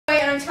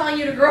telling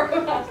you to grow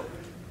up.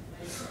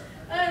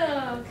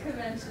 Oh,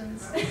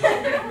 conventions. Doing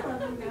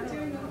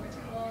them for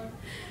too long.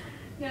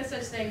 No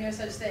such thing, no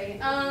such thing.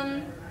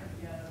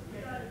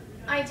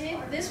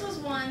 This was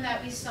one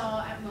that we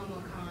saw at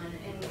MomoCon,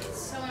 and it's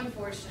so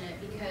unfortunate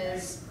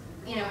because,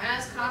 you know,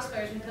 as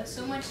cosplayers, we put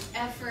so much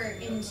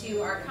effort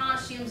into our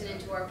costumes and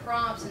into our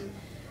props, and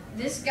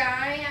this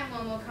guy at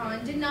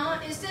MomoCon did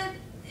not,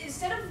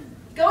 instead of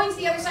going to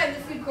the other side of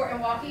the food court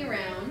and walking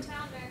around,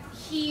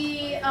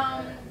 he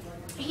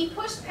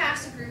pushed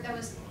past a group that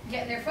was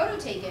getting their photo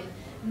taken,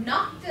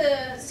 knocked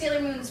the Sailor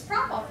Moon's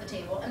prop off the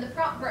table, and the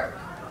prop broke.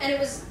 And it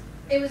was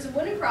a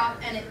wooden prop,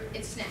 and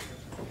it snapped.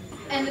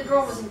 And the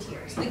girl was in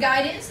tears. The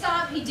guy didn't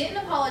stop, he didn't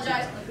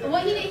apologize, but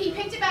what he did, he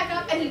picked it back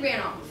up and he ran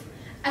off.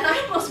 And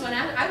I almost went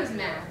out, I was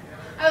mad.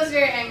 I was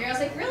very angry. I was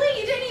like, really?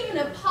 You didn't even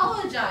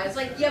apologize?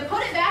 Like, you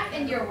put it back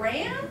and you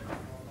ran?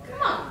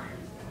 Come on.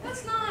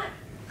 That's not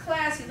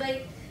classy.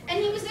 Like, and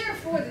he was there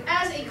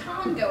as a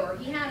con goer.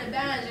 He had a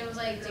badge. I was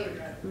like, dude,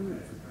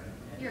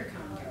 you're a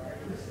con goer.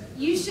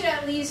 You should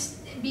at least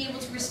be able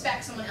to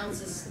respect someone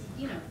else's,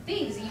 you know,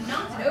 things. You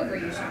knocked it over,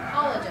 you should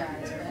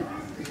apologize.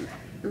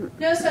 But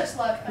no such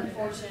luck,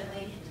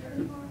 unfortunately.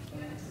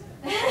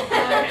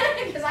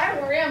 Because I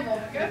will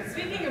ramble.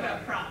 Speaking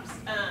about props,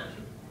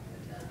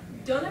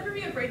 don't ever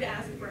be afraid to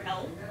ask for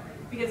help.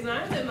 Because when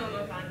I was at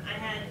MomoCon, I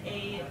had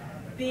a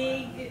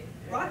big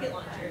rocket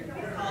launcher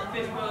called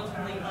Fishbones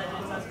from League of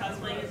Legends. I was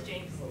cosplaying as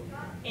Jinx.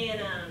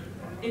 And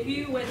if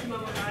you went to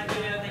MomoCon,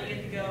 you know that you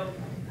had to go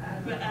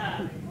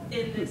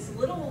in this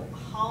little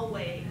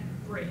hallway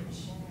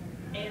bridge.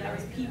 And there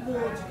was people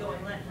just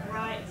going left and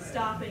right,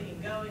 stopping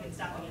and going and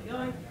stopping and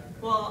going.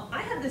 Well,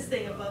 I had this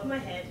thing above my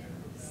head,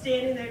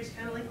 standing there just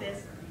kind of like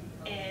this,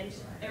 and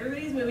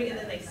everybody's moving and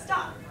then they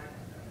stop.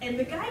 And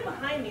the guy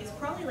behind me is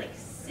probably like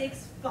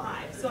 6'5",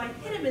 so I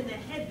hit him in the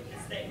head with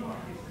this thing.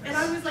 And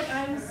I was like,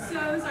 I'm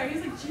so sorry. He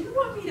was like, do you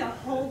want me to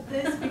hold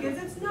this? Because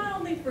it's not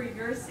only for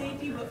your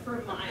safety, but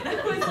for mine.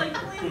 I was like,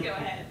 please go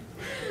ahead.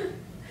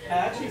 I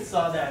actually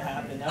saw that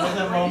happen. That was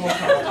at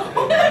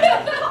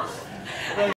MomoCon.